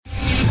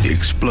the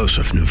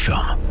explosive new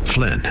film,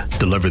 Flynn,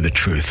 deliver the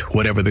truth,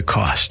 whatever the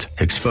cost,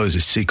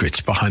 exposes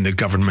secrets behind the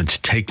government's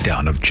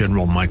takedown of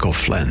General Michael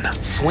Flynn.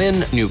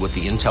 Flynn knew what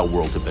the intel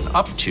world had been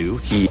up to.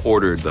 He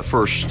ordered the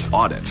first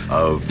audit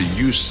of the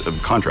use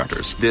of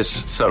contractors.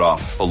 This set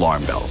off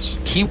alarm bells.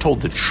 He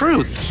told the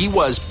truth. He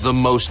was the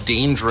most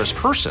dangerous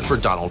person for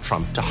Donald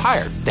Trump to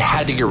hire. They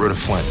had to get rid of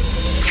Flynn.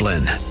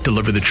 Flynn,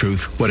 deliver the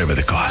truth, whatever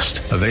the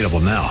cost. Available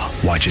now.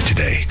 Watch it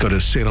today. Go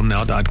to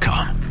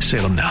salemnow.com.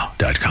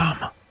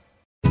 salemnow.com.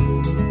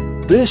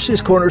 This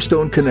is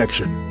Cornerstone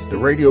Connection, the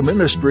radio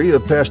ministry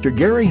of Pastor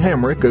Gary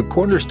Hamrick of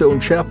Cornerstone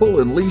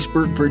Chapel in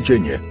Leesburg,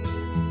 Virginia.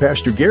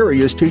 Pastor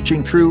Gary is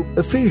teaching through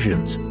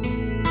Ephesians. Real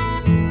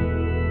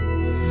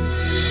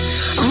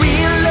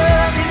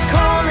love is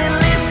calling,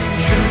 listen,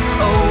 truth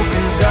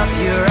opens up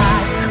your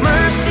eyes.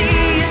 Mercy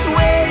is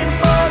waiting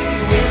for you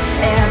with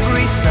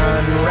every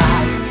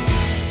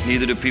sunrise.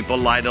 Neither do people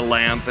light a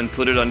lamp and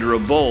put it under a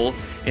bowl.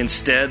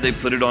 Instead, they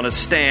put it on a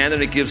stand,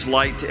 and it gives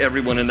light to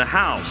everyone in the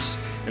house.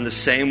 In the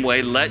same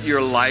way, let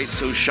your light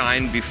so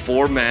shine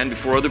before men,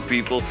 before other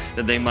people,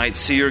 that they might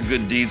see your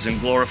good deeds and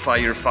glorify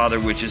your Father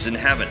which is in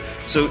heaven.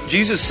 So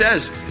Jesus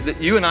says that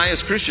you and I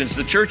as Christians,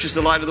 the church is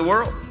the light of the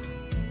world,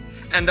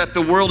 and that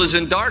the world is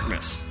in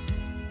darkness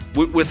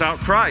without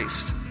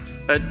Christ.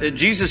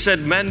 Jesus said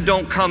men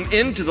don't come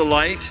into the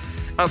light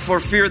for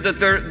fear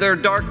that their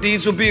dark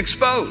deeds will be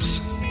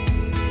exposed.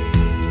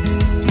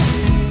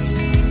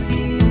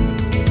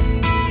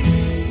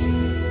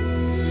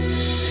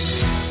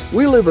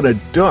 We live in a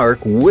dark,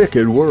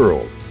 wicked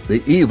world.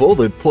 The evil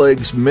that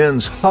plagues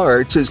men's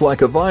hearts is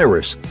like a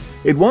virus.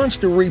 It wants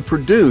to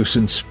reproduce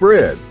and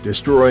spread,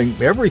 destroying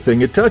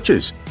everything it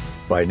touches.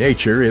 By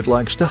nature, it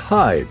likes to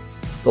hide.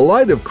 The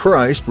light of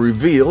Christ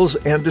reveals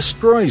and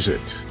destroys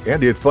it,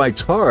 and it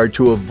fights hard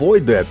to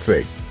avoid that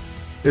fate.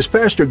 As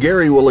Pastor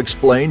Gary will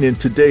explain in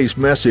today's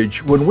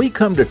message, when we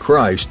come to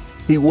Christ,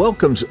 He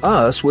welcomes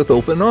us with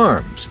open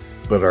arms.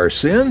 But our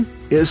sin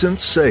isn't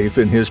safe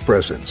in His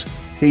presence.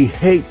 He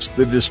hates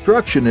the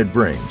destruction it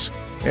brings,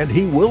 and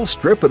He will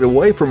strip it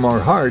away from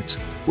our hearts,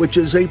 which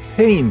is a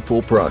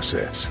painful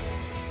process.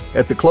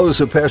 At the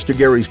close of Pastor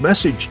Gary's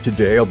message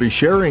today, I'll be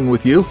sharing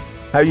with you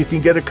how you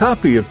can get a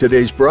copy of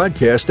today's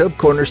broadcast of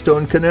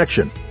Cornerstone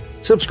Connection.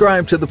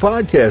 Subscribe to the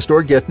podcast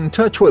or get in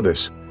touch with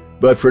us.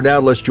 But for now,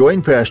 let's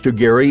join Pastor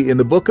Gary in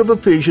the book of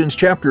Ephesians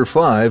chapter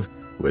 5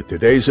 with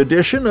today's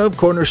edition of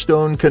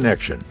Cornerstone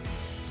Connection.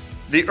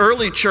 The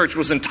early church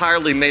was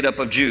entirely made up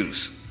of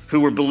Jews who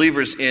were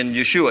believers in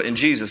Yeshua, in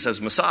Jesus as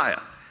Messiah.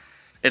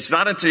 It's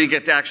not until you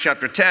get to Acts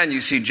chapter 10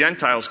 you see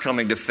Gentiles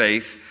coming to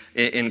faith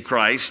in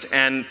Christ.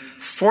 And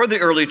for the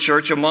early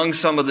church, among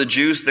some of the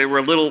Jews, they were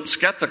a little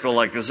skeptical,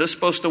 like, is this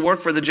supposed to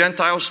work for the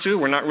Gentiles too?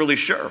 We're not really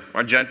sure.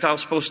 Are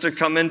Gentiles supposed to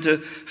come into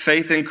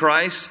faith in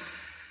Christ?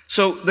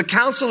 So the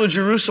Council of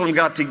Jerusalem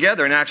got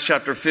together in Acts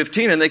chapter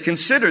 15, and they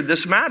considered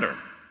this matter.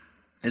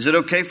 Is it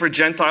okay for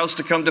Gentiles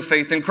to come to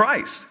faith in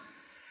Christ?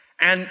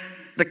 And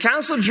the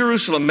Council of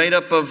Jerusalem, made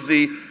up of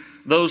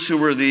those who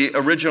were the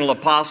original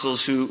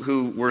apostles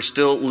who were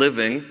still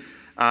living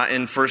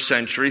in first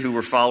century, who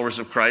were followers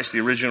of Christ, the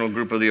original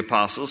group of the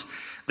apostles,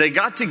 they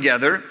got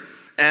together,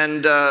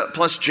 and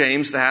plus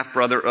James, the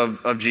half-brother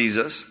of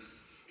Jesus,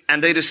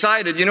 and they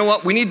decided, you know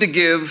what, we need to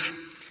give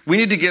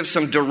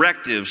some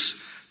directives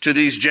to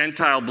these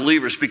Gentile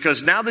believers,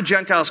 because now the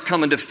Gentiles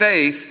come into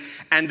faith,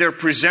 and they're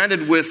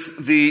presented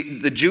with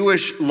the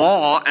Jewish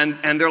law,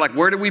 and they're like,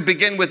 where do we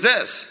begin with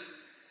this?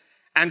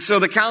 And so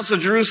the Council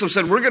of Jerusalem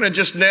said, we're going to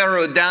just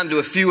narrow it down to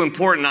a few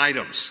important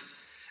items.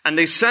 And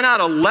they sent out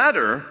a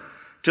letter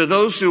to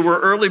those who were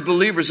early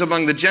believers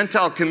among the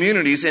Gentile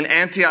communities in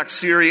Antioch,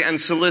 Syria, and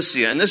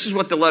Cilicia. And this is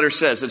what the letter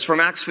says. It's from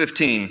Acts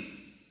 15,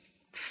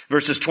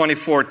 verses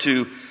 24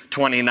 to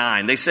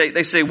 29. They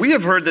say, we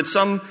have heard that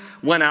some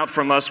went out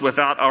from us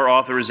without our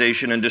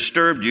authorization and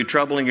disturbed you,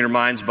 troubling your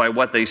minds by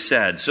what they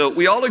said. So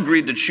we all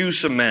agreed to choose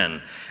some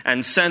men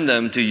and send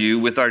them to you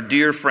with our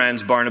dear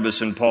friends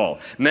Barnabas and Paul,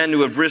 men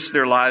who have risked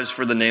their lives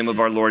for the name of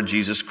our Lord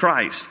Jesus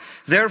Christ.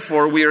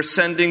 Therefore, we are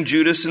sending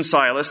Judas and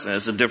Silas, and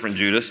it's a different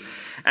Judas,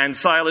 and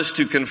Silas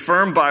to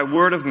confirm by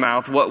word of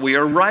mouth what we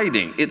are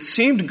writing. It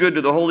seemed good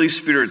to the Holy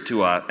Spirit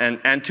to us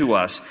and to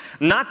us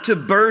not to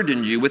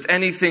burden you with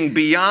anything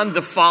beyond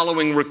the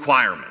following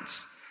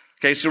requirements.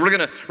 Okay, so we're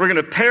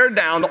gonna pare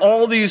down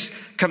all these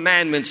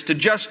commandments to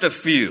just a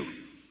few.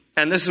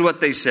 And this is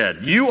what they said.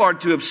 You are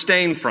to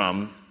abstain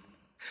from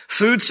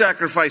food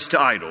sacrificed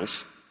to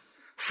idols,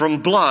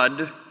 from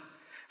blood,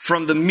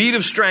 from the meat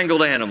of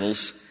strangled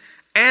animals,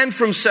 and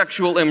from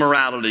sexual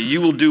immorality. You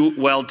will do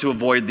well to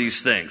avoid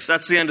these things.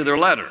 That's the end of their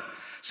letter.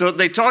 So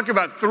they talk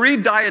about 3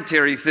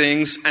 dietary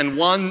things and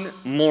 1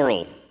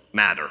 moral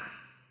matter.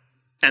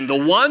 And the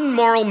one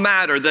moral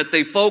matter that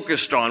they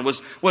focused on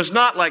was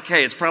not like,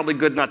 hey, it's probably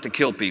good not to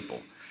kill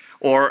people.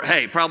 Or,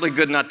 hey, probably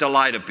good not to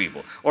lie to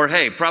people. Or,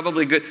 hey,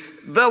 probably good.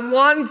 The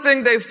one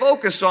thing they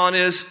focus on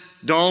is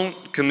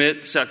don't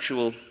commit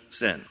sexual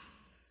sin.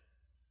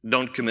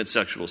 Don't commit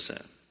sexual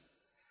sin.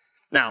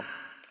 Now,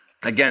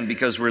 Again,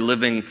 because we're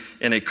living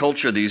in a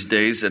culture these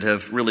days that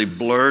have really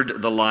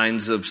blurred the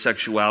lines of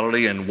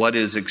sexuality and what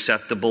is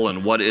acceptable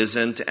and what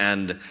isn't,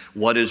 and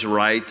what is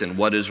right and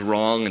what is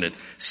wrong. And it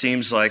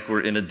seems like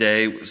we're in a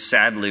day,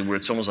 sadly, where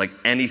it's almost like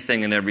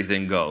anything and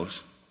everything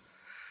goes.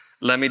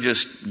 Let me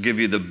just give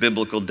you the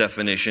biblical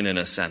definition in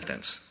a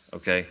sentence,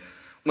 okay?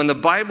 When the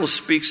Bible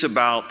speaks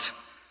about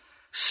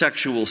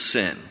sexual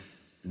sin,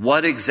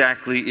 what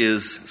exactly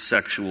is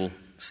sexual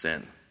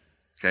sin?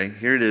 Okay,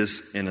 here it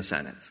is in a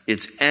sentence.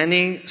 It's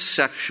any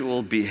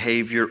sexual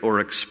behavior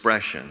or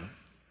expression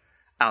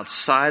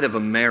outside of a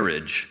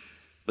marriage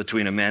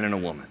between a man and a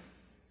woman.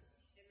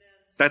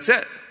 That's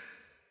it.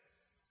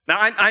 Now,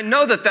 I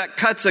know that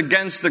cuts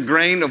against the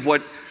grain of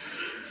what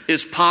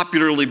is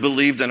popularly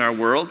believed in our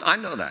world. I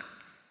know that.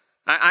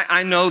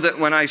 I know that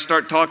when I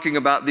start talking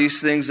about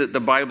these things that the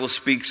Bible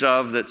speaks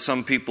of, that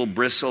some people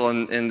bristle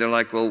and they're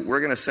like, well, we're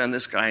going to send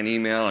this guy an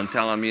email and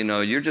tell him,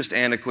 you're just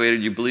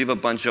antiquated, you believe a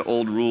bunch of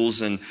old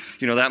rules, and,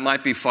 that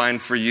might be fine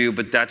for you,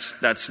 but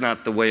that's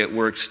not the way it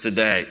works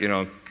today.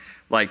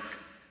 Like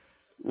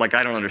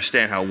I don't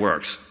understand how it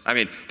works. I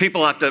mean,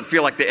 people have to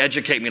feel like they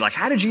educate me, like,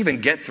 how did you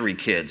even get 3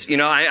 kids?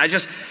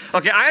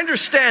 I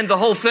understand the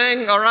whole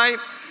thing, all right?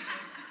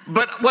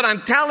 But what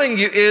I'm telling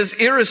you is,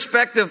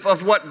 irrespective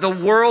of what the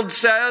world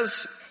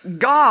says,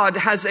 God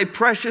has a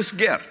precious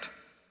gift.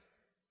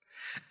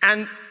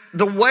 And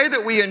the way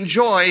that we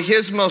enjoy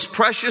His most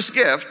precious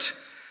gift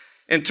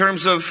in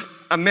terms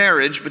of a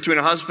marriage between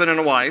a husband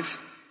and a wife,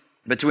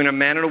 between a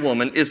man and a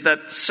woman, is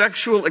that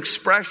sexual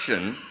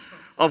expression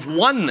of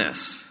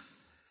oneness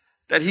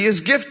that He has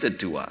gifted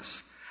to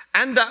us.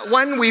 And that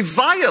when we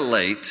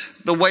violate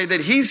the way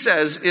that He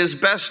says is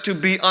best to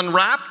be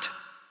unwrapped,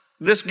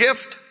 this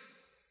gift,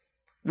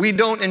 we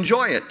don't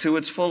enjoy it to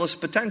its fullest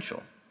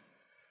potential.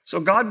 So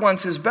God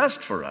wants His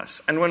best for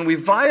us. And when we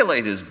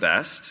violate His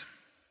best,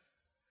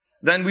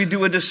 then we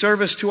do a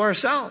disservice to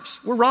ourselves.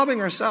 We're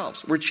robbing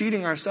ourselves. We're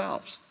cheating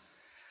ourselves.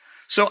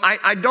 So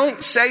I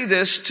don't say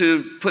this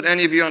to put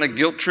any of you on a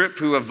guilt trip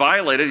who have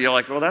violated. You're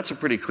like, well, that's a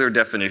pretty clear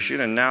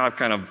definition, and now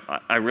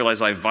I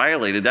realize I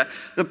violated that.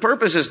 The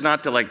purpose is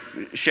not to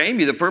shame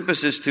you. The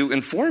purpose is to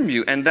inform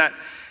you, and that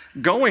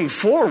going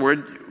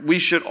forward, we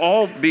should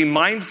all be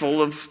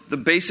mindful of the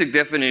basic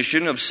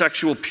definition of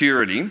sexual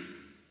purity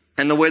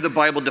and the way the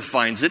Bible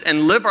defines it,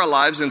 and live our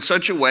lives in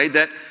such a way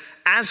that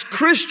as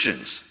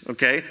Christians,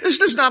 okay, this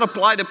does not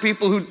apply to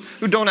people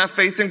who don't have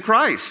faith in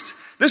Christ.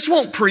 This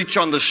won't preach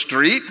on the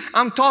street.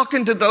 I'm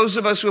talking to those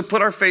of us who have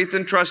put our faith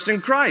and trust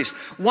in Christ.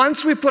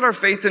 Once we put our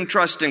faith and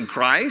trust in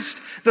Christ,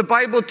 the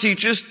Bible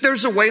teaches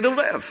there's a way to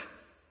live.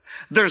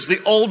 There's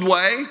the old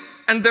way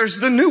and there's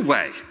the new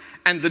way.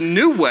 And the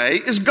new way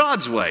is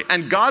God's way.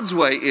 And God's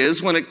way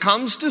is, when it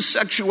comes to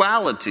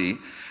sexuality,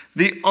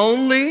 the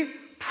only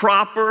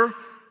proper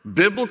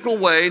biblical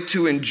way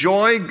to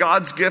enjoy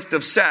God's gift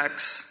of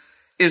sex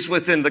is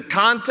within the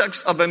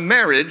context of a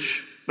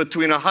marriage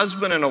between a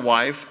husband and a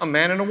wife, a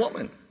man and a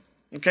woman.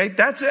 Okay,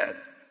 that's it.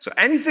 So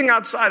anything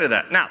outside of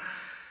that. Now,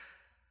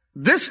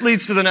 this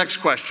leads to the next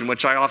question,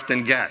 which I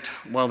often get.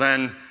 Well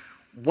then,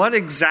 what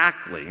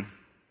exactly,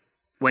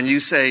 when you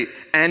say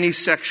any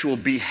sexual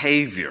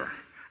behavior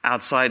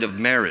outside of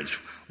marriage,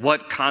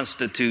 what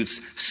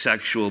constitutes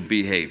sexual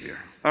behavior?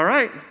 All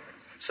right.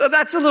 So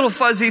that's a little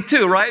fuzzy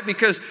too, right?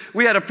 Because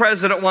we had a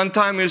president one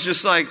time who was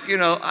just like,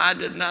 I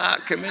did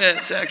not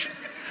commit sexual.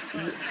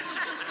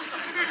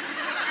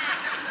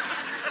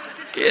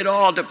 It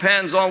all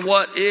depends on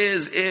what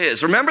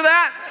is. Remember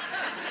that?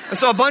 And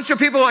so a bunch of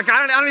people are like,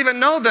 I don't even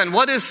know then.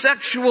 What is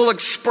sexual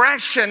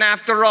expression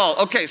after all?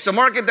 Okay, so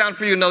mark it down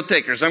for you note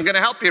takers. I'm going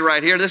to help you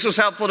right here. This was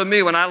helpful to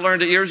me when I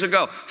learned it years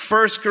ago.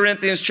 1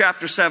 Corinthians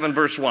chapter 7,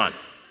 verse 1.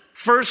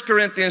 1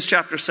 Corinthians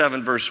chapter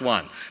 7, verse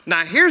 1.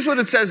 Now here's what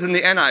it says in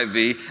the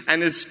NIV,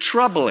 and it's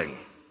troubling.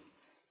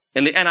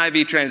 In the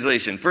NIV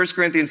translation, 1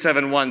 Corinthians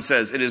 7, 1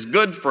 says, it is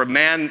good for a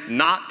man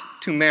not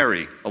to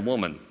marry a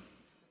woman.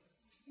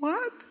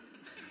 What?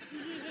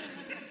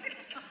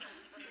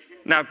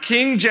 Now,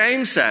 King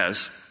James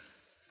says,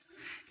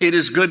 it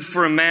is good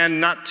for a man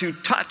not to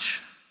touch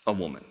a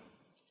woman.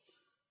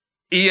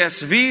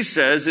 ESV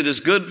says it is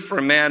good for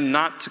a man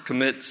not to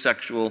commit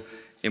sexual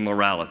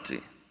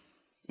immorality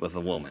with a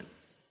woman.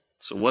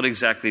 So what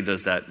exactly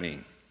does that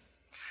mean?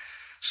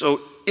 So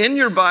in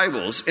your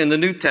Bibles, in the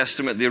New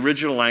Testament, the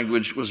original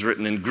language was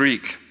written in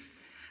Greek.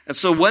 And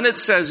so when it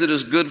says it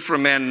is good for a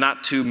man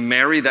not to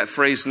marry, that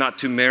phrase not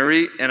to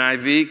marry,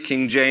 NIV,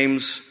 King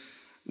James,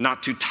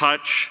 not to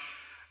touch,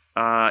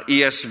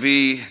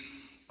 ESV,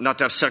 not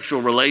to have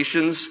sexual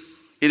relations.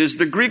 It is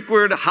the Greek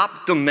word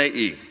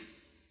haptomei.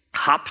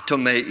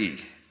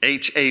 Haptomei.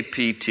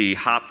 H-A-P-T,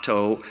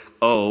 hapto,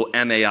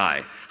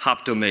 O-M-A-I.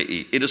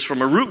 Haptomei. It is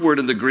from a root word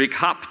in the Greek,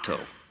 hapto,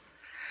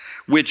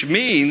 which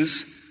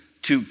means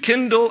to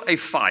kindle a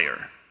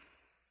fire.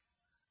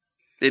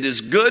 It is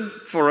good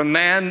for a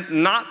man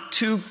not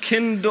to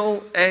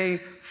kindle a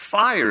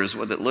fire, is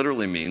what it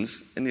literally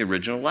means in the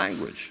original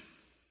language.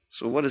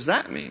 So what does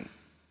that mean?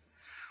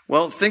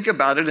 Well, think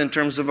about it in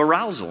terms of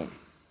arousal.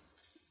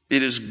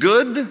 It is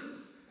good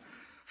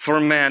for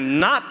man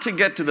not to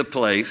get to the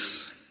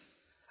place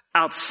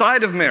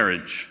outside of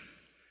marriage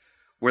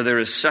where there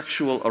is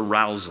sexual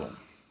arousal.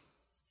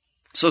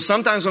 So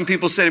sometimes when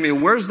people say to me,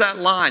 where's that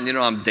line?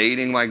 I'm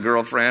dating my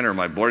girlfriend or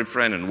my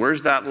boyfriend, and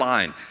where's that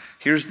line?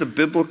 Here's the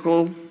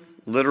biblical,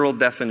 literal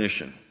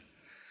definition.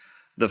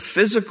 The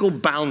physical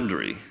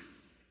boundary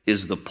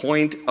is the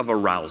point of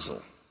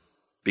arousal.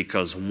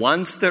 Because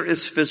once there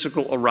is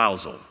physical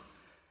arousal,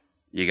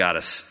 you got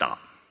to stop.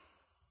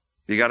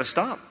 You got to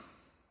stop.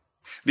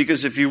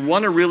 Because if you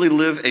want to really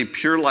live a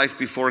pure life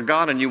before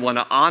God and you want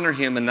to honor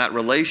Him in that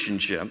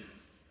relationship,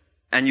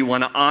 and you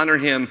want to honor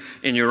Him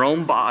in your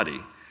own body,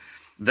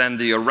 then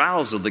the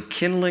arousal, the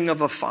kindling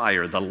of a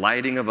fire, the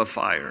lighting of a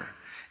fire,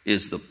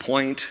 is the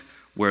point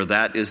where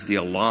that is the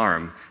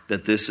alarm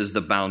that this is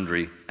the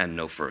boundary and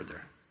no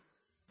further.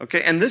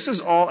 Okay, and this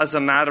is all as a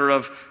matter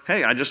of,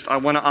 hey, I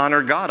want to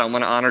honor God. I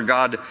want to honor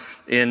God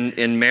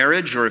in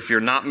marriage, or if you're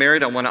not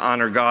married, I want to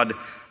honor God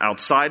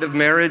outside of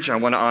marriage. I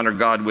want to honor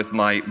God with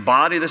my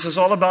body. This is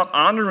all about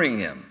honoring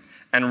Him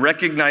and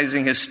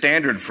recognizing His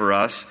standard for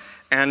us.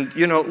 And,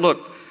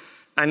 look,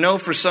 I know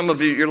for some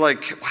of you, you're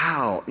like,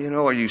 wow,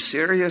 are you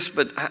serious?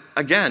 But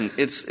again,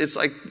 it's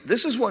like,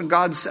 this is what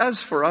God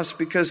says for us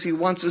because He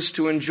wants us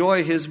to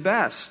enjoy His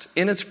best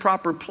in its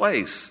proper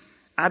place,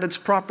 at its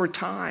proper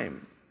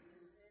time.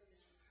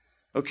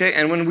 Okay,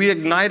 and when we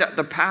ignite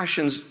the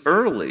passions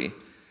early,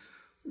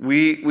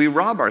 we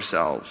rob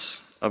ourselves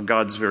of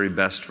God's very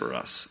best for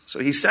us. So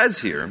He says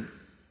here,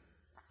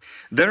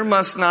 there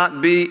must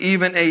not be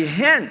even a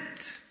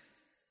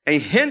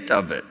hint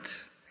of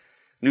it.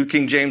 New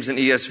King James and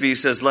ESV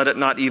says, let it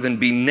not even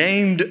be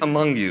named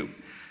among you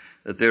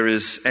that there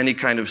is any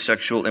kind of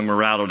sexual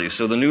immorality.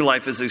 So the new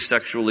life is a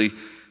sexually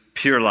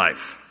pure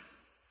life.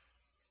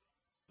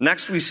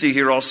 Next we see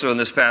here also in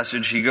this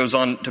passage, he goes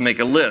on to make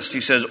a list.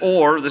 He says,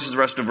 or, this is the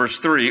rest of verse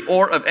 3,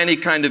 or of any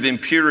kind of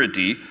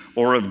impurity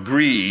or of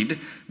greed,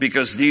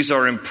 because these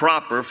are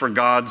improper for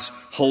God's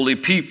holy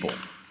people.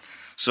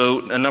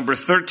 So number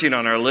 13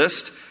 on our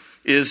list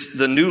is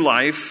the new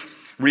life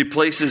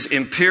replaces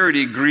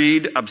impurity,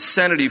 greed,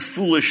 obscenity,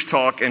 foolish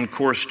talk, and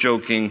coarse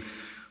joking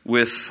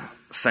with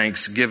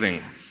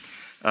thanksgiving.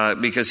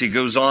 Because he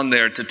goes on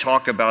there to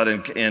talk about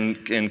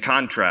in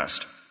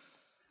contrast.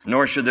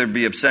 Nor should there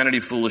be obscenity,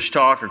 foolish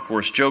talk, or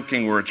coarse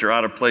joking, which are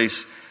out of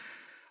place,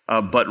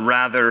 but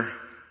rather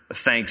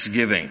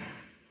thanksgiving.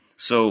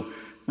 So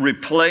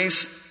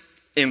replace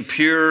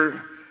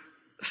impure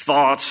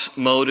thoughts,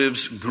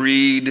 motives,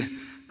 greed,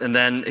 and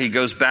then he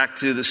goes back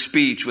to the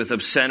speech with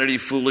obscenity,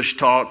 foolish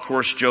talk,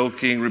 coarse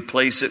joking.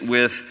 Replace it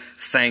with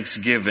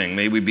thanksgiving.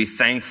 May we be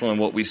thankful in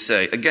what we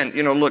say. Again,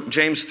 look,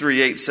 James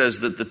 3:8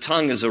 says that the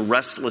tongue is a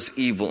restless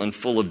evil and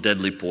full of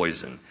deadly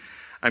poison.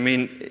 I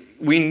mean,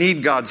 we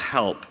need God's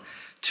help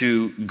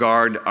to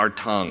guard our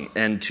tongue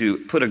and to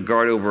put a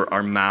guard over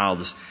our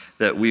mouths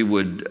that we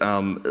would,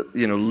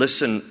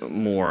 listen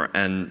more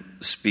and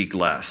speak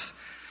less.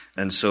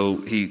 And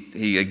so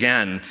he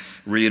again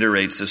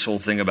reiterates this whole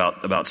thing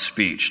about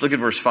speech. Look at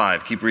verse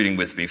 5. Keep reading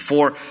with me.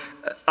 For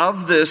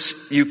of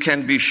this you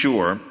can be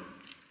sure,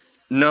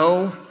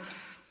 no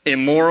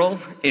immoral,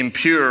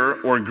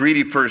 impure, or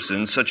greedy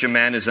person, such a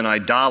man is an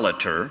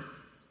idolater,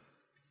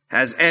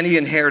 has any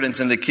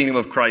inheritance in the kingdom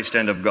of Christ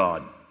and of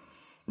God.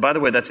 By the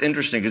way, that's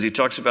interesting because he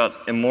talks about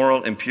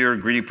immoral, impure,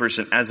 greedy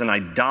person as an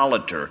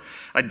idolater.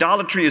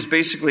 Idolatry is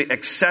basically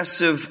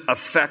excessive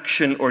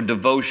affection or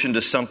devotion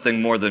to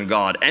something more than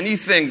God.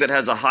 Anything that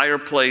has a higher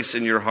place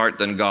in your heart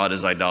than God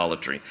is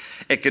idolatry.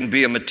 It can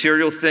be a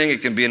material thing.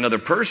 It can be another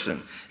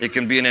person. It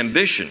can be an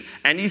ambition.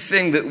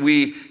 Anything that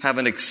we have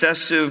an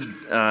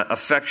excessive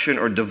affection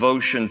or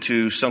devotion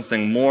to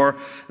something more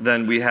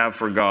than we have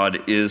for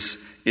God is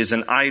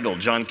an idol.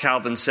 John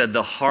Calvin said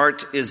the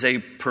heart is a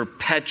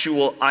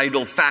perpetual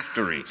idol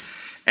factory.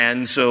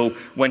 And so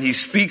when he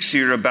speaks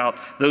here about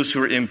those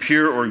who are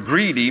impure or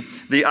greedy,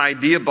 the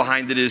idea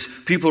behind it is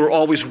people are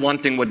always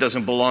wanting what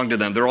doesn't belong to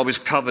them. They're always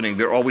coveting.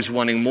 They're always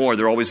wanting more.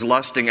 They're always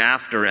lusting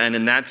after. And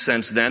in that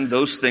sense, then,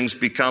 those things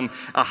become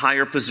a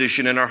higher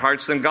position in our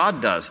hearts than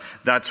God does.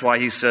 That's why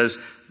he says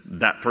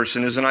that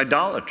person is an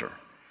idolater.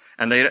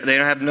 And they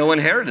have no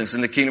inheritance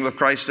in the kingdom of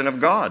Christ and of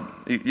God.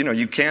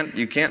 You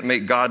can't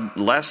make God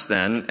less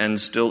than and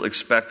still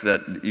expect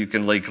that you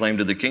can lay claim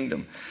to the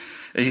kingdom.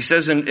 He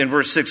says in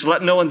verse 6,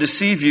 let no one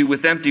deceive you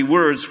with empty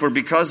words, for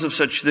because of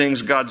such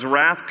things God's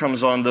wrath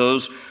comes on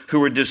those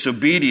who are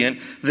disobedient.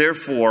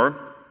 Therefore,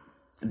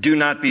 do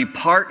not be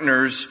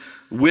partners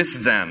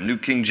with them. New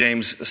King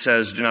James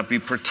says, do not be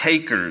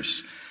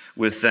partakers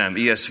with them.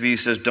 ESV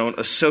says, don't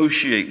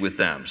associate with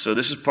them. So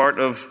this is part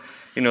of,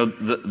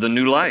 the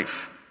new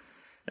life.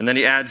 And then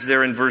he adds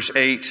there in verse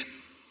 8,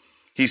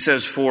 he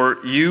says,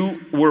 for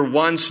you were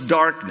once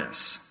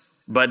darkness,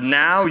 but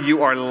now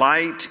you are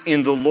light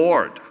in the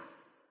Lord.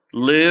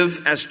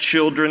 Live as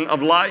children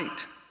of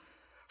light.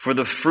 For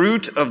the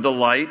fruit of the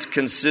light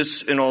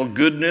consists in all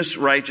goodness,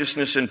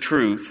 righteousness, and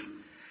truth.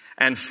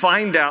 And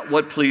find out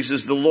what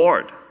pleases the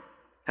Lord.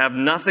 Have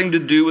nothing to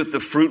do with the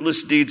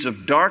fruitless deeds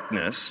of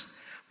darkness,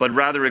 but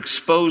rather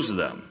expose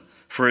them.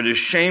 For it is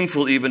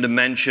shameful even to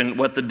mention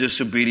what the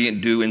disobedient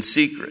do in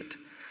secret.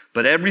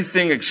 But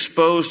everything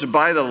exposed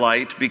by the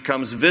light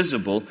becomes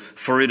visible,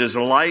 for it is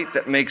light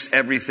that makes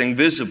everything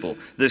visible.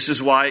 This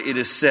is why it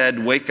is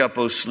said, wake up,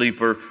 O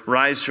sleeper,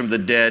 rise from the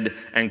dead,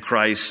 and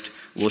Christ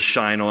will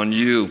shine on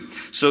you.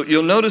 So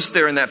you'll notice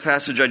there in that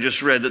passage I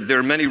just read that there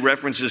are many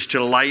references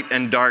to light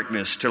and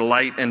darkness, to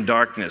light and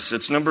darkness.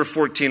 It's number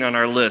 14 on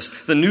our list.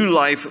 The new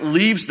life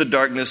leaves the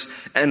darkness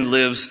and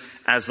lives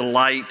as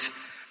light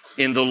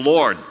in the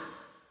Lord.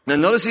 Now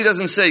notice he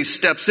doesn't say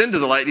steps into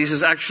the light. He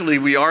says actually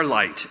we are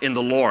light in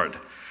the Lord.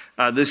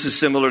 This is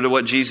similar to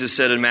what Jesus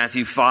said in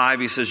Matthew 5.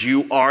 He says,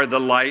 you are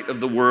the light of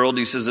the world.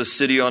 He says, a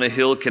city on a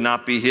hill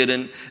cannot be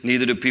hidden.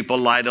 Neither do people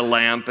light a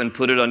lamp and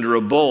put it under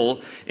a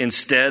bowl.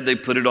 Instead, they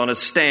put it on a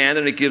stand,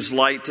 and it gives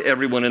light to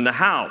everyone in the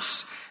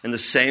house. In the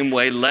same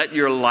way, let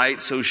your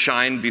light so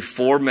shine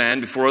before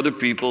men, before other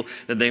people,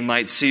 that they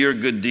might see your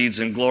good deeds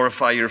and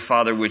glorify your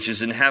Father which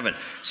is in heaven.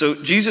 So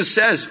Jesus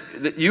says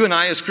that you and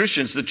I as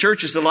Christians, the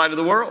church is the light of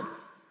the world,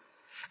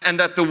 and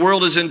that the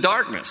world is in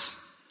darkness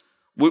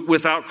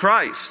without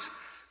Christ.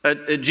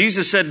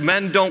 Jesus said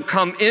men don't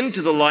come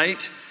into the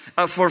light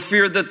for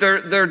fear that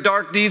their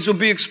dark deeds will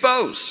be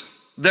exposed.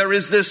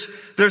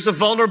 There's a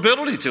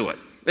vulnerability to it,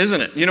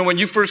 isn't it? You know, when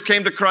you first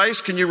came to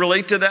Christ, can you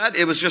relate to that?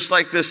 It was just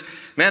like this,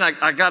 man,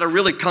 I got to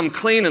really come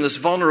clean, and this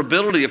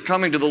vulnerability of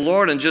coming to the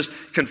Lord and just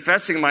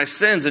confessing my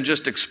sins and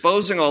just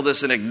exposing all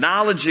this and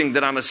acknowledging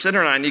that I'm a sinner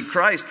and I need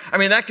Christ. I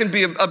mean, that can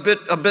be a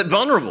bit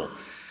vulnerable.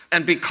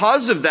 And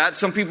because of that,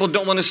 some people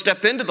don't want to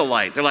step into the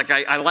light. They're like,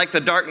 I like the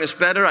darkness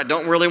better. I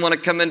don't really want to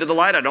come into the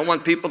light. I don't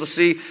want people to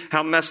see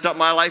how messed up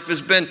my life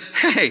has been.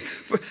 Hey,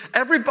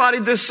 everybody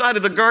this side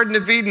of the Garden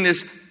of Eden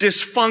is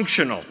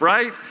dysfunctional,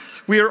 right?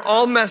 We are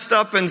all messed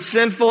up and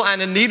sinful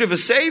and in need of a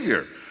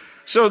Savior.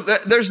 So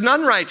there's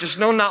none righteous,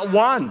 no, not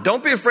one.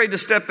 Don't be afraid to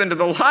step into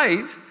the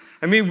light.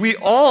 I mean, we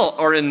all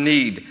are in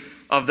need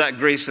of that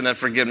grace and that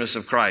forgiveness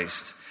of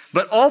Christ.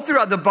 But all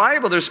throughout the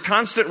Bible, there's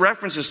constant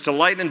references to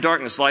light and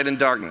darkness, light and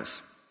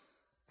darkness.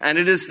 And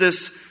it is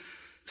this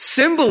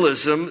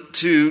symbolism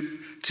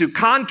to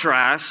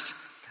contrast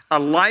a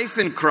life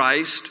in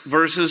Christ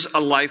versus a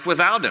life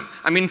without Him.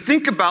 I mean,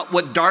 think about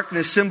what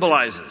darkness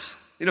symbolizes.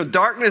 You know,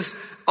 darkness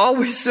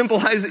always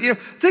symbolizes,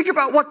 think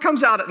about what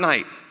comes out at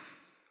night.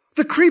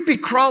 The creepy,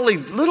 crawly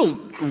little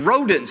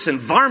rodents and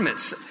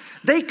varmints,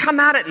 they come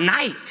out at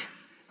night,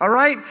 all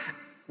right?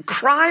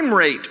 Crime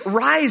rate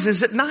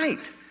rises at night.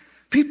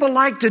 People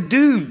like to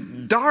do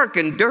dark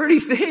and dirty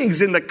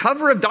things in the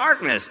cover of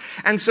darkness.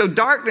 And so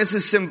darkness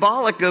is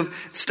symbolic of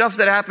stuff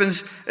that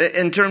happens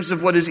in terms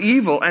of what is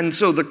evil. And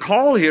so the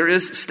call here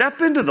is step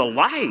into the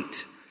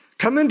light.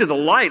 Come into the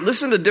light.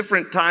 Listen to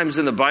different times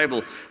in the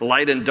Bible.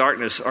 Light and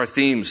darkness are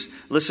themes.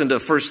 Listen to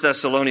 1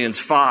 Thessalonians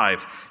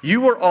 5.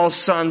 You are all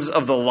sons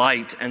of the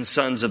light and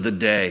sons of the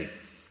day.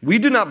 We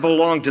do not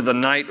belong to the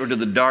night or to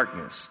the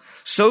darkness.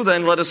 So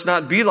then let us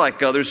not be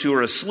like others who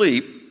are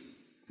asleep,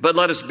 but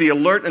let us be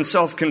alert and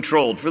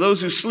self-controlled. For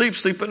those who sleep,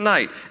 sleep at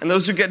night. And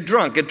those who get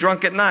drunk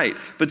at night.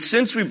 But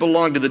since we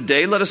belong to the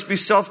day, let us be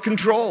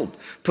self-controlled,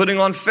 putting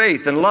on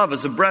faith and love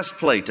as a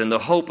breastplate and the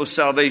hope of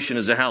salvation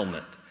as a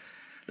helmet.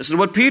 This is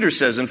what Peter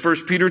says in 1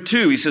 Peter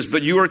 2. He says,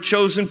 but you are a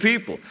chosen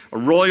people, a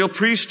royal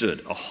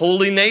priesthood, a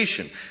holy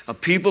nation, a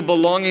people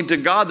belonging to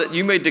God, that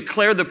you may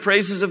declare the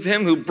praises of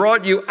Him who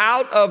brought you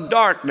out of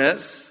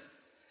darkness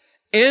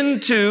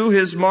into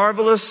His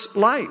marvelous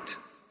light.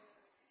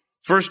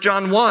 1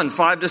 John 1,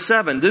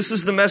 5-7, this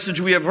is the message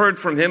we have heard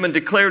from Him and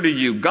declare to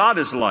you. God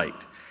is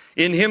light.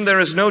 In Him there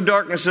is no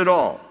darkness at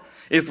all.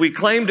 If we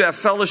claim to have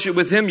fellowship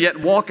with Him,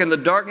 yet walk in the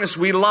darkness,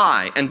 we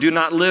lie and do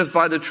not live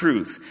by the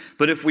truth.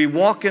 But if we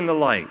walk in the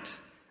light,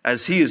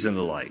 as He is in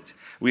the light,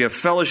 we have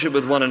fellowship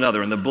with one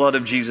another, and the blood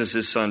of Jesus,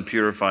 His Son,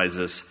 purifies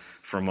us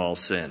from all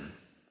sin.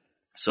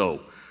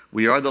 So,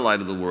 we are the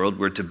light of the world.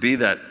 We're to be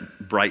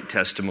that bright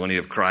testimony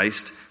of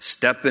Christ.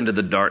 Step into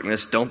the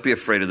darkness. Don't be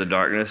afraid of the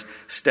darkness.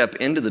 Step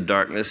into the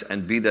darkness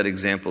and be that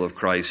example of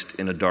Christ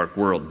in a dark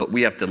world. But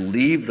we have to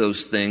leave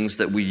those things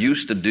that we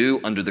used to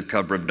do under the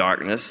cover of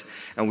darkness,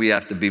 and we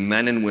have to be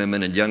men and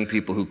women and young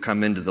people who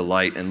come into the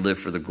light and live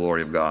for the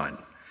glory of God.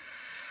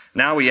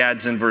 Now he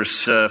adds in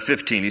verse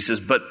 15, he says,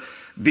 but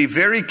be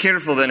very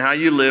careful then how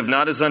you live,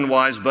 not as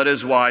unwise, but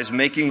as wise,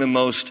 making the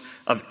most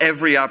of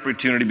every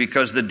opportunity,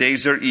 because the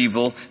days are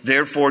evil.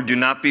 Therefore, do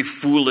not be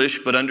foolish,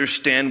 but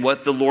understand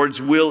what the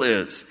Lord's will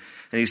is.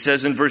 And he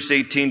says in verse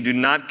 18, do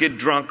not get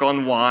drunk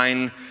on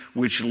wine,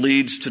 which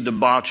leads to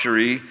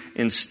debauchery.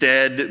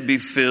 Instead, be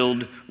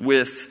filled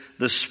with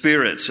the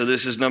Spirit. So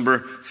this is number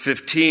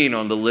 15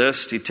 on the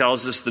list. He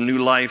tells us the new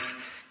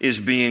life is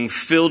being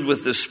filled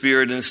with the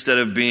Spirit instead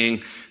of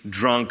being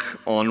drunk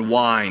on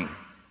wine.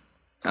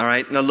 All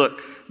right, now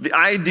look, the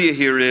idea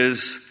here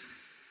is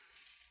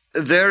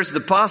there's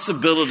the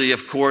possibility,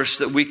 of course,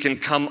 that we can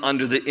come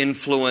under the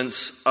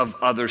influence of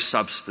other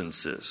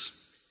substances.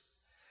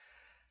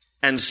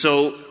 And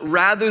so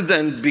rather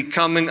than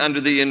becoming under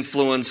the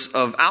influence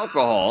of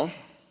alcohol,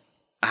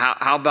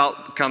 how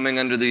about coming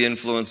under the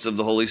influence of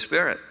the Holy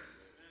Spirit?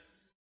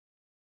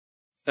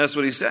 That's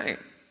what he's saying.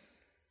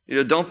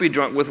 Don't be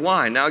drunk with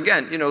wine. Now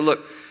again,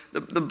 look,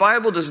 the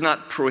Bible does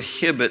not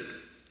prohibit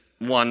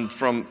one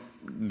from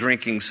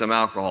drinking some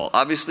alcohol.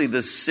 Obviously,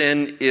 the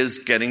sin is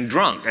getting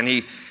drunk, and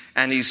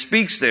he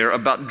speaks there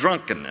about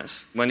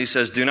drunkenness when he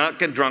says, "Do not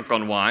get drunk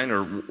on wine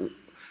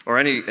or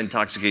any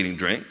intoxicating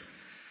drink,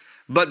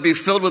 but be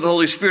filled with the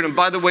Holy Spirit." And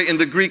by the way, in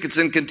the Greek, it's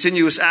in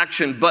continuous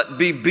action, but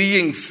be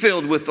being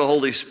filled with the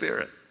Holy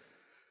Spirit.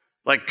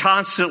 Like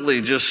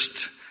constantly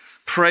just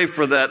pray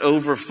for that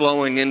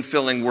overflowing,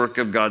 infilling work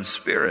of God's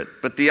Spirit.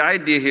 But the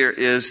idea here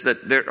is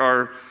that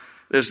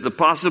there's the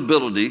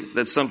possibility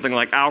that something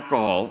like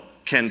alcohol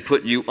can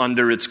put you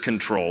under its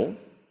control,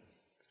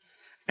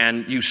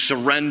 and you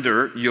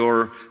surrender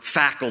your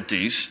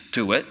faculties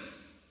to it,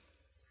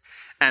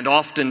 and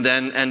often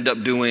then end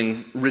up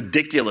doing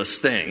ridiculous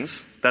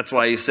things. That's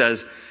why he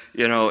says,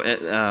 do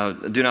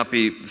not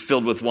be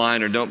filled with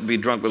wine, or don't be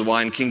drunk with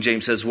wine. King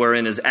James says,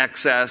 wherein is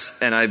excess.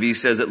 NIV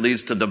says it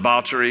leads to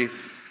debauchery.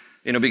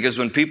 Because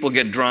when people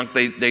get drunk,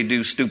 they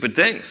do stupid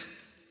things.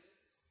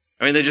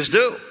 They just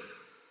do.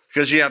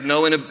 Because you have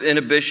no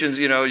inhibitions,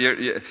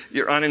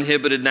 you're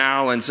uninhibited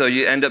now, and so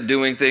you end up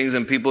doing things,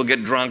 and people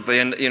get drunk, they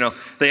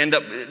end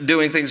up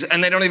doing things,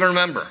 and they don't even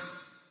remember.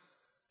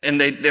 And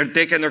they're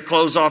taking their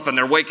clothes off, and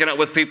they're waking up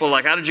with people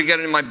like, "How did you get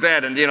in my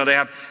bed?" And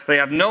they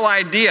have no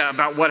idea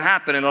about what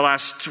happened in the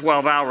last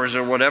 12 hours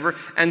or whatever.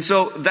 And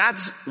so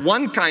that's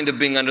one kind of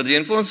being under the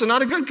influence, and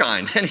not a good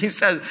kind. And he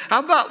says, how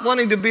about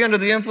wanting to be under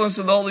the influence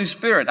of the Holy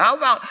Spirit? How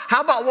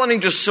about wanting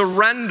to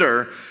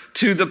surrender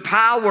to the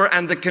power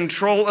and the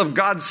control of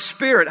God's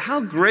Spirit?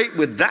 How great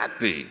would that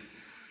be?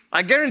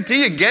 I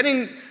guarantee you,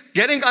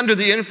 getting under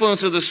the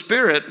influence of the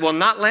Spirit will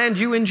not land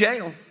you in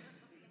jail.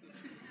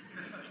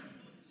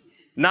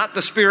 Not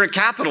the Spirit,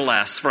 capital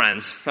S,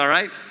 friends, all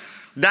right?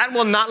 That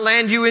will not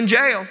land you in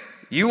jail.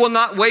 You will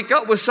not wake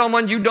up with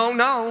someone you don't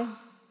know.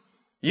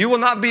 You will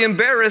not be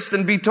embarrassed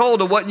and be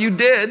told of what you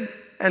did,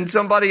 and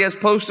somebody has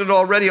posted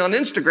already on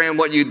Instagram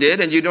what you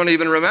did, and you don't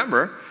even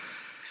remember,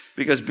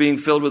 because being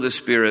filled with the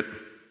Spirit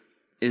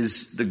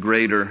is the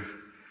greater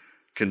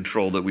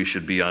control that we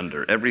should be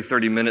under. Every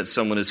 30 minutes,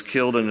 someone is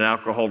killed in an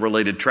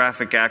alcohol-related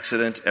traffic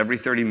accident. Every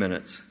 30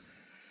 minutes.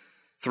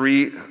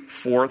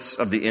 3/4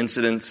 of the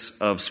incidents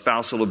of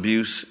spousal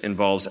abuse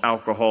involves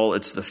alcohol.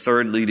 It's the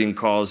third leading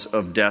cause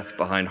of death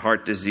behind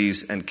heart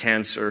disease and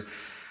cancer.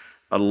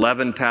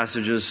 11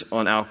 passages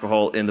on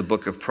alcohol in the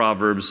book of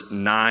Proverbs.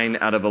 9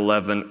 out of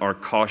 11 are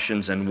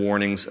cautions and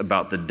warnings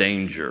about the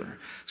danger.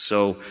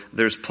 So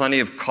there's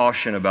plenty of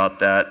caution about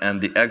that,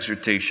 and the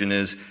exhortation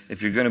is,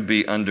 if you're going to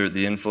be under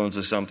the influence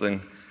of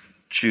something,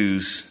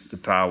 choose the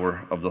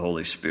power of the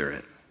Holy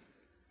Spirit.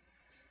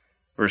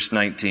 Verse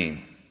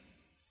 19.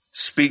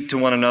 Speak to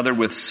one another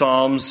with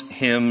psalms,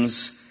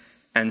 hymns,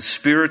 and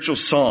spiritual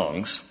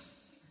songs.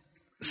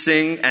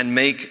 Sing and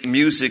make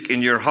music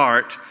in your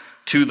heart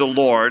to the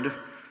Lord,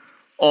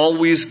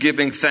 always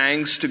giving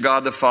thanks to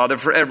God the Father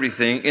for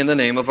everything in the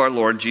name of our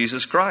Lord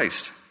Jesus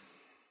Christ.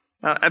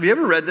 Now, have you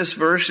ever read this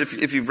verse?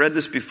 If you've read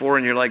this before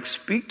and you're like,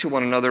 speak to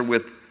one another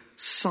with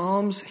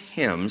psalms,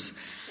 hymns,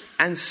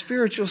 and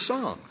spiritual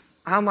songs.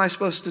 How am I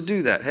supposed to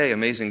do that? Hey,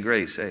 amazing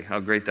grace. Hey, how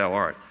great thou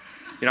art.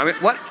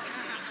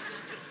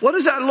 What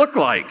does that look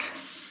like?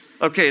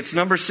 Okay, it's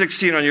number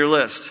 16 on your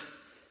list.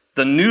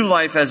 The new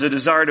life has a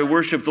desire to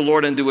worship the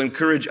Lord and to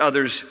encourage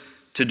others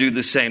to do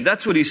the same.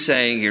 That's what he's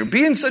saying here.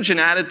 Be in such an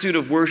attitude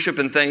of worship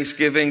and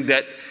thanksgiving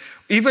that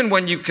even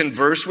when you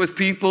converse with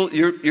people,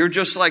 you're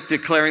just like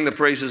declaring the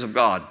praises of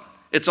God.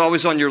 It's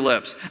always on your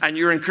lips, and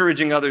you're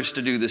encouraging others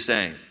to do the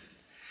same.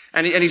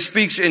 And he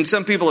speaks, and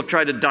some people have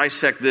tried to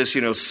dissect this,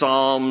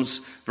 psalms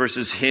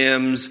versus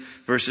hymns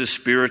versus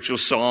spiritual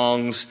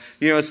songs.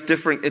 It's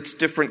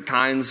different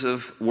kinds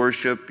of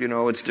worship,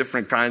 it's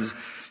different kinds.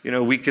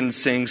 We can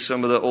sing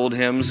some of the old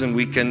hymns, and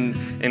we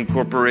can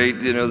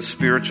incorporate, the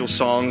spiritual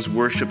songs,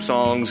 worship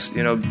songs,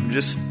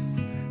 just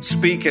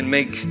speak and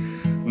make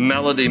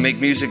melody,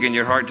 make music in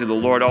your heart to the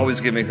Lord, always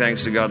giving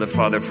thanks to God the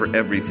Father for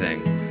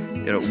everything.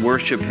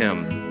 Worship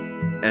him.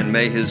 And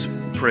may his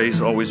praise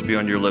always be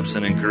on your lips,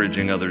 and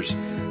encouraging others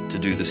to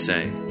do the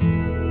same.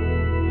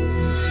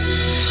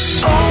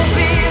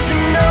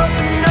 Open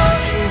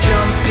ocean,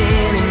 jump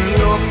in and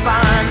you'll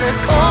find the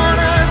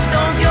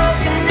cornerstone's your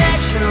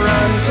connection.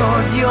 Run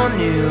towards your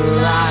new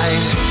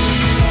life.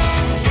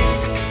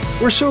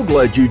 We're so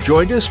glad you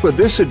joined us for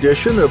this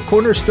edition of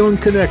Cornerstone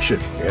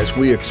Connection as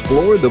we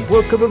explore the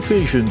book of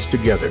Ephesians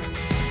together.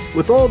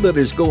 With all that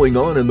is going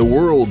on in the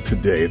world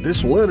today,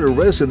 this letter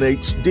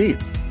resonates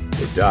deep.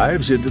 It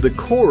dives into the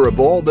core of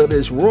all that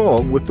is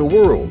wrong with the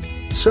world,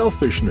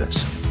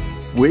 selfishness.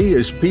 We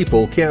as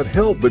people can't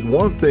help but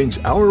want things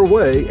our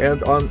way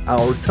and on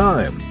our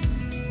time.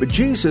 But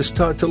Jesus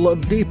taught to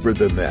love deeper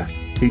than that.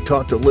 He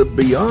taught to live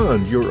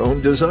beyond your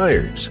own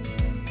desires.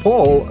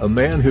 Paul, a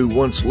man who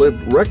once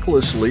lived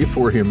recklessly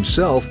for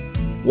himself,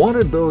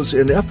 wanted those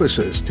in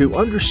Ephesus to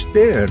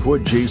understand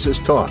what Jesus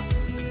taught.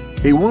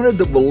 He wanted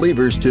the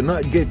believers to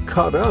not get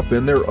caught up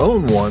in their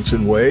own wants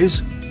and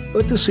ways,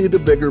 but to see the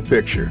bigger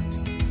picture.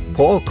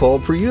 Paul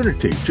called for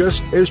unity,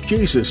 just as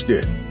Jesus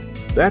did.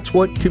 That's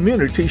what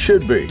community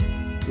should be.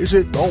 Is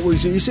it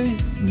always easy?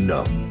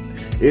 No.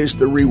 Is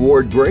the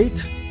reward great?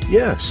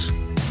 Yes.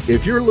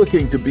 If you're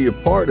looking to be a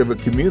part of a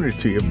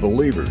community of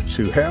believers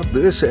who have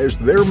this as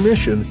their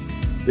mission,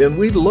 then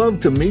we'd love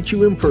to meet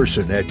you in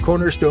person at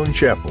Cornerstone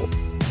Chapel.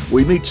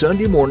 We meet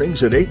Sunday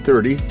mornings at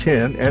 8:30,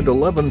 10, and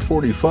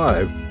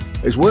 11:45,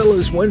 as well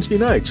as Wednesday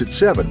nights at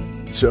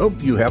 7, so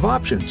you have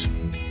options.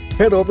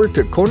 Head over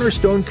to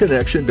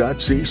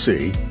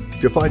cornerstoneconnection.cc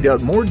to find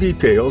out more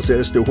details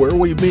as to where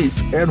we meet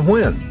and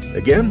when.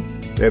 Again,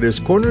 that is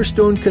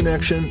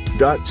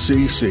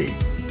cornerstoneconnection.cc.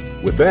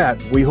 With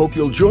that, we hope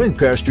you'll join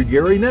Pastor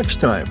Gary next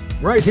time,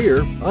 right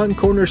here on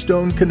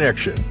Cornerstone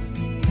Connection.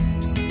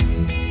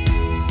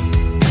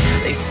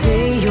 They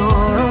say you're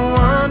a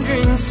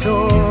wandering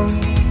soul,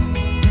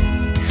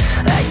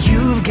 that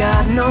you've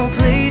got no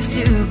place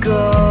to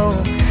go,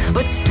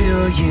 but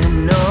still you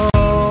know,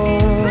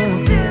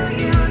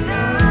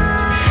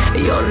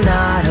 you're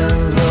not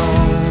alone.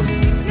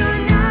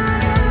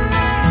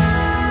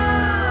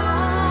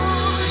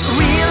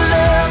 Real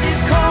love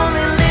is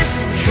calling,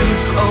 listen,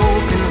 truth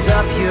opens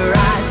up your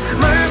eyes.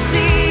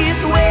 Mercy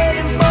is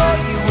waiting for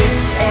you with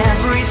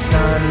every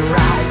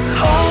sunrise.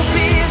 Hope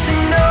is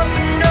an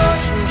open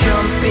ocean,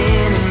 jump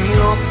in and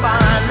you'll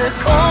find the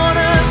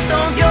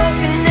cornerstone's your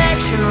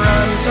connection.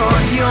 Run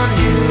towards your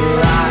new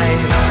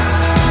life.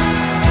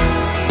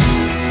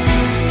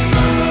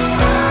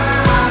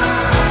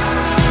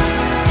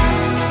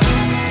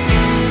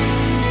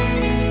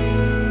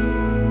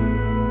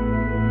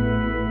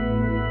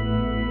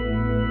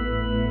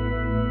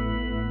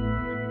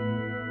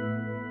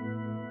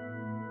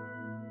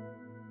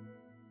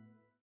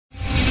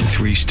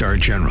 Three-star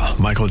General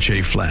Michael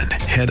J. Flynn,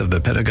 head of the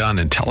Pentagon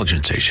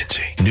Intelligence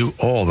Agency, knew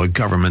all the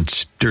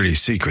government's dirty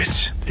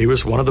secrets. He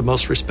was one of the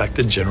most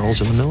respected generals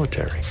in the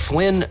military.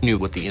 Flynn knew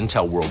what the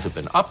intel world had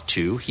been up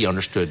to. He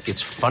understood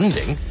its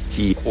funding.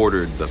 He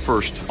ordered the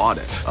first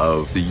audit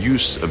of the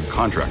use of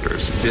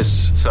contractors.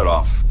 This set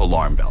off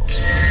alarm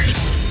bells.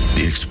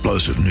 The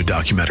explosive new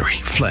documentary,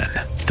 Flynn,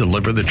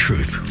 Deliver the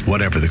Truth,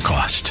 Whatever the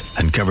Cost,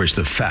 uncovers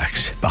the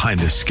facts behind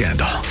this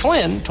scandal.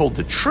 Flynn told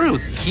the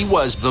truth. He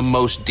was the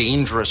most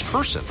dangerous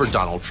person for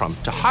Donald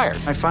Trump to hire.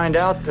 I find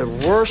out the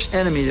worst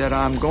enemy that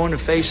I'm going to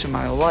face in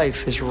my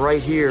life is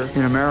right here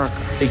in America.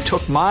 They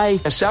took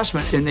my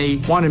assessment and they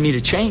wanted me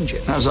to change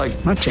it. And I was like,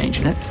 I'm not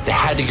changing it. They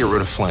had to get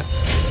rid of Flynn.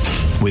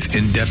 With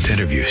in-depth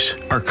interviews,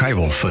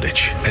 archival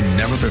footage, and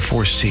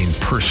never-before-seen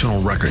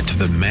personal records of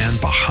the man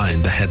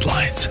behind the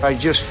headlines. I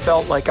just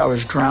felt like I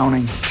was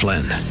drowning.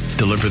 Flynn,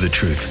 Deliver the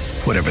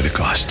Truth, Whatever the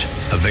Cost.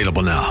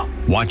 Available now.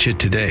 Watch it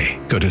today.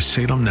 Go to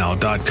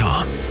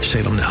salemnow.com.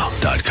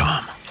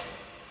 salemnow.com.